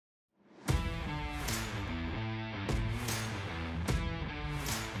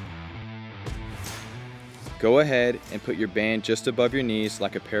Go ahead and put your band just above your knees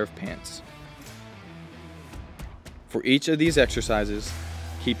like a pair of pants. For each of these exercises,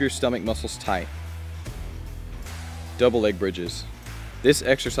 keep your stomach muscles tight. Double leg bridges. This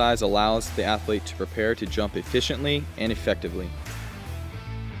exercise allows the athlete to prepare to jump efficiently and effectively.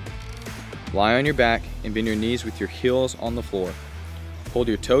 Lie on your back and bend your knees with your heels on the floor. Hold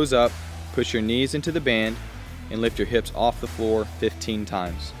your toes up, push your knees into the band, and lift your hips off the floor 15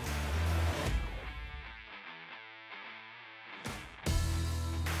 times.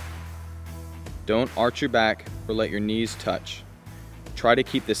 Don't arch your back or let your knees touch. Try to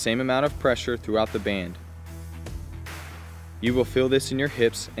keep the same amount of pressure throughout the band. You will feel this in your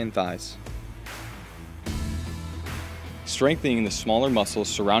hips and thighs. Strengthening the smaller muscles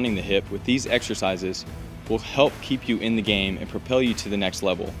surrounding the hip with these exercises will help keep you in the game and propel you to the next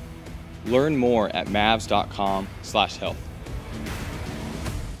level. Learn more at mavs.com/health.